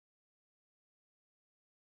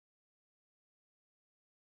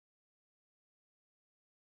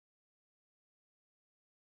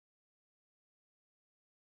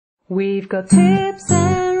We've got tips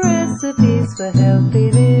and recipes for healthy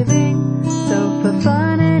living. So for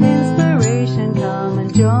fun and inspiration, come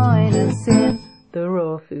and join us in the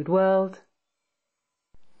raw food world.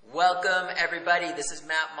 Welcome, everybody. This is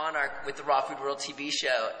Matt Monarch with the Raw Food World TV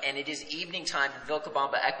show, and it is evening time in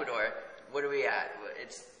Vilcabamba, Ecuador. What are we at?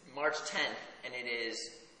 It's March 10th, and it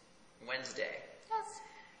is Wednesday. Yes.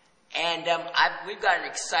 And we've got an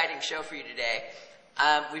exciting show for you today.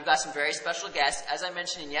 We've got some very special guests. As I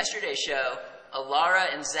mentioned in yesterday's show,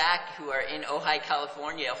 Alara and Zach, who are in Ojai,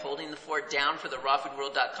 California, holding the fort down for the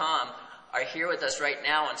rawfoodworld.com, are here with us right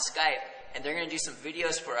now on Skype, and they're going to do some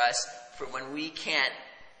videos for us for when we can't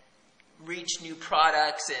reach new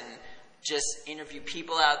products and just interview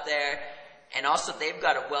people out there. And also, they've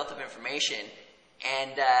got a wealth of information,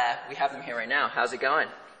 and we have them here right now. How's it going?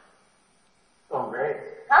 Oh, great.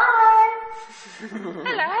 Hi.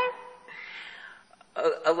 Hello.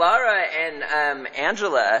 Alara and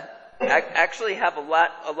Angela actually have a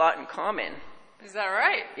lot in common. Is that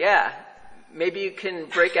right? Yeah. Maybe you can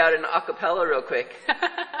break out an a cappella real quick,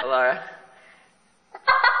 Alara.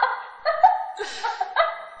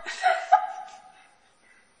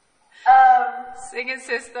 Sing it,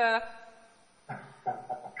 sister.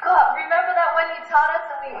 God, remember that when you taught us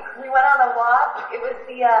and we went on a walk? It was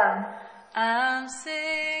the, I'm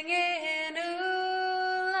singing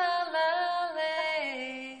ooh la la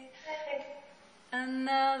lay.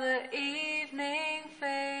 Another evening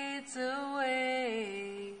fades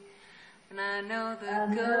away, and I know the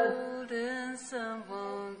golden sun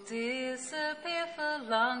won't disappear for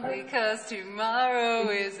long, because tomorrow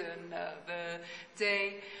is another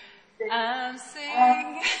day. I'm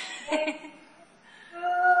singing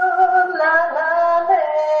ooh la la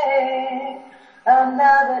lay.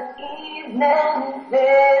 Another evening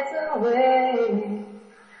fades away.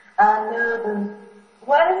 Another,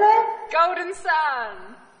 what is it? golden sun.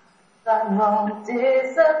 Sun won't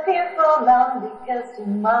disappear for long, because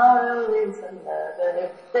tomorrow is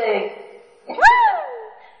another day. Woo!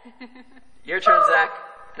 Your turn, Zach.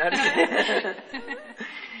 No, just kidding.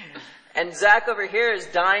 And Zach over here is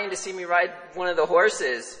dying to see me ride one of the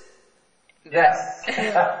horses. Yes.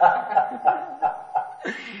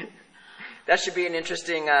 That should be an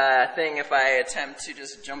interesting thing if I attempt to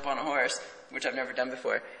just jump on a horse, which I've never done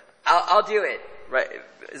before. I'll do it. Right?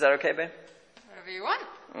 Is that okay, babe? Whatever you want.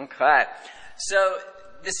 Okay. So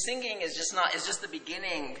the singing is just the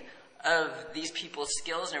beginning of these people's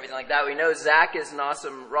skills and everything like that. We know Zach is an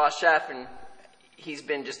awesome raw chef, and he's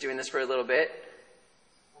been just doing this for a little bit.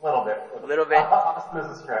 A little bit. Awesome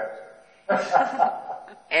is a stretch.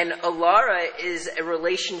 And Alara is a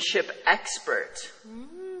relationship expert.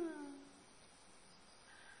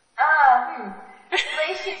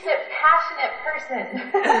 Relationship passionate person.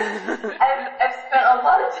 I've spent a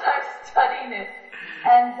lot of time studying it,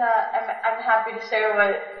 and I'm happy to share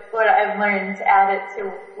what I've learned to add it to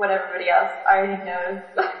what everybody else already knows.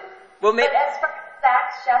 Well, but as far as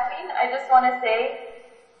Zach's chefing, I just want to say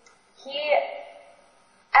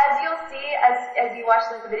as you'll see as you watch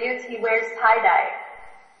the videos, he wears tie-dye.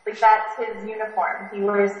 Like, that's his uniform. He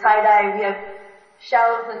wears tie-dye. We have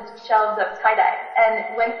shelves and shelves of tie-dye.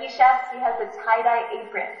 And when he chefs, he has a tie-dye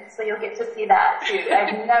apron. So you'll get to see that too.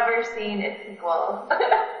 I've never seen its equal.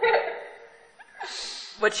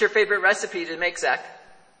 What's your favorite recipe to make, Zach?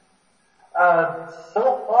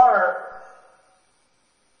 So far,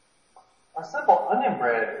 our simple onion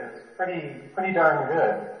bread is pretty darn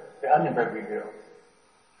good. The onion bread we do.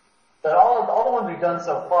 But all the ones we've done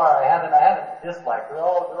so far, I haven't disliked. They're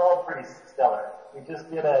all pretty stellar. We just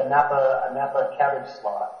did a Napa cabbage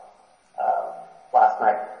slaw last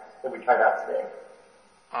night that we tried out today.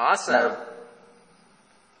 Awesome.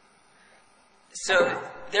 So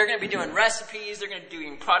they're going to be doing recipes, they're going to be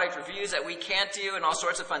doing product reviews that we can't do, and all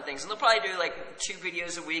sorts of fun things. And they'll probably do like 2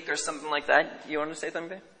 videos a week or something like that. You want to say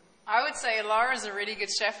something, babe? I would say Laura's a really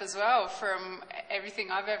good chef as well, from everything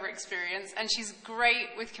I've ever experienced. And she's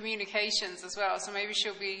great with communications as well, so maybe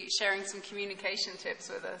she'll be sharing some communication tips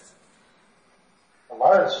with us.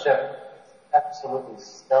 Laura's chef is absolutely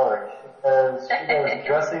stellar. She does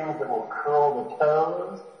dressings that will curl the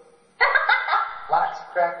toes, flax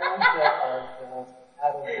crackers that are just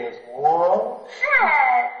out of this world.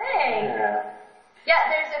 Yeah, thanks. Yeah,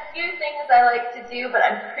 there's a few things I like to do, but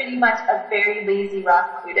I'm pretty much a very lazy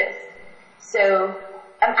rock foodist. So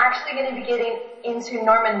I'm actually going to be getting into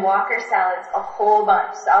Norman Walker salads a whole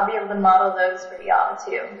bunch, so I'll be able to model those for y'all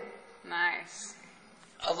too. Nice.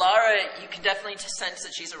 Alara, you can definitely sense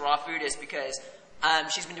that she's a raw foodist because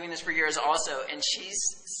she's been doing this for years also, and she's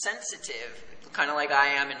sensitive, kind of like I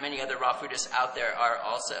am and many other raw foodists out there are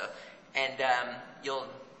also. And you'll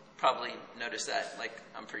probably noticed that. Like,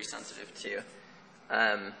 I'm pretty sensitive too.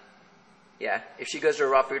 Yeah, if she goes to a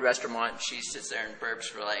raw food restaurant, she sits there and burps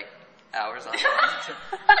for like hours on end.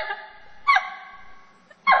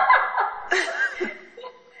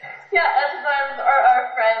 Yeah, enzymes are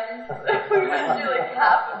our friends. We went through like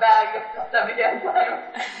half a bag of systemic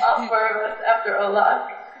enzymes, all four of us, after Olak.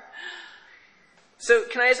 So,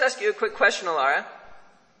 can I just ask you a quick question, Alara?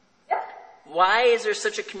 Yeah. Why is there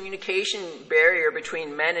such a communication barrier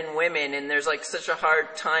between men and women, and there's like such a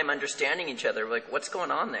hard time understanding each other? Like, what's going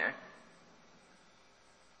on there?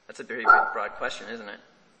 That's a very big, broad question, isn't it?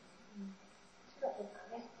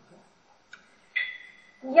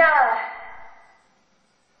 Yeah.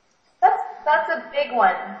 That's a big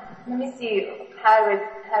one. Let me see how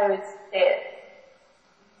I would say it.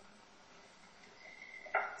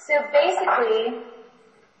 So basically,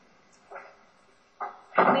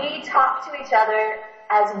 we talk to each other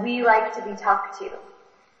as we like to be talked to.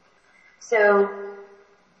 So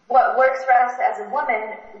what works for us as a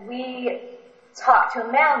woman, we talk to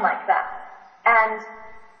a man like that. And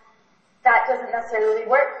that doesn't necessarily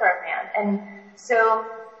work for a man. And so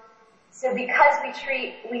because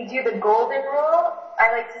we do the golden rule,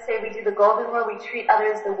 I like to say we do the golden rule, we treat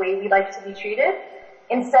others the way we like to be treated,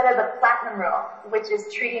 instead of the platinum rule, which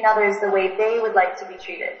is treating others the way they would like to be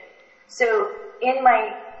treated. So in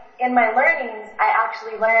my learnings, I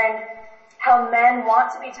actually learn how men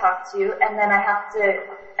want to be talked to, and then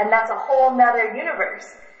and that's a whole nother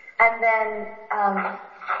universe. And then,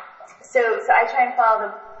 so I try and follow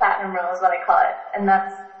the platinum rule is what I call it, and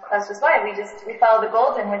that's just why we follow the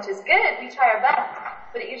golden, which is good. We try our best,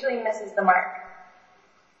 but it usually misses the mark.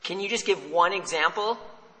 Can you just give one example?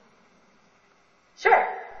 Sure.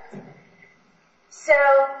 So,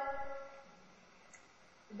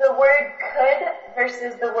 the word could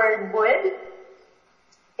versus the word would.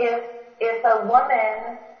 If a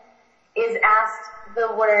woman is asked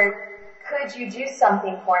the word, could you do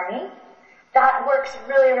something for me? That works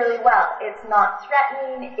really, really well. It's not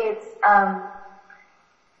threatening.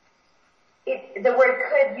 The word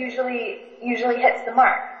could usually hits the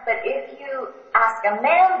mark. But if you ask a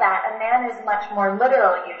man that, a man is much more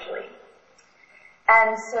literal usually.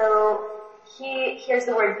 And so he hears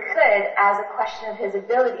the word could as a question of his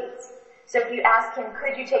abilities. So if you ask him,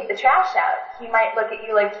 could you take the trash out? He might look at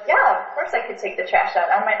you like, yeah, of course I could take the trash out.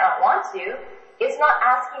 I might not want to. It's not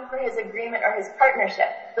asking for his agreement or his partnership.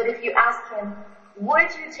 But if you ask him, would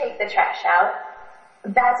you take the trash out?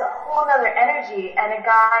 That's a whole other energy, and a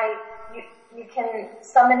guy, you can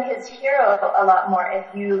summon his hero a lot more if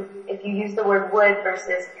you use the word would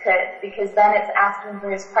versus could, because then it's asking for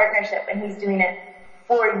his partnership and he's doing it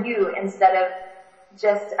for you instead of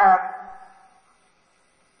just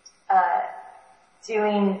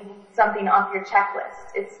doing something off your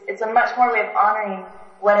checklist. It's a much more way of honoring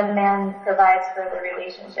what a man provides for the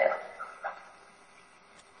relationship.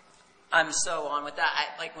 I'm so on with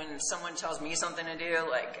that. Like when someone tells me something to do,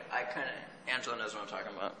 like Angela knows what I'm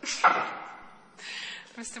talking about.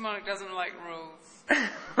 Mr. Monk doesn't like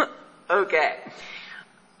rules. Okay.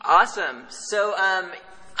 Awesome. So,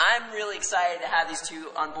 I'm really excited to have these two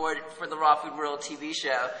on board for the Raw Food World TV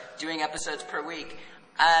show, doing episodes per week.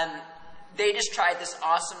 They just tried this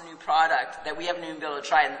awesome new product that we haven't even been able to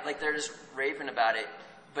try, and like they're just raving about it,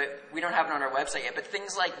 but we don't have it on our website yet. But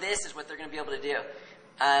things like this is what they're going to be able to do.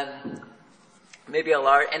 Maybe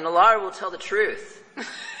Alara will tell the truth.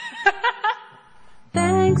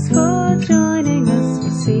 Thanks for joining us.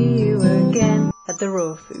 We'll see you again at the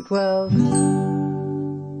Raw Food World.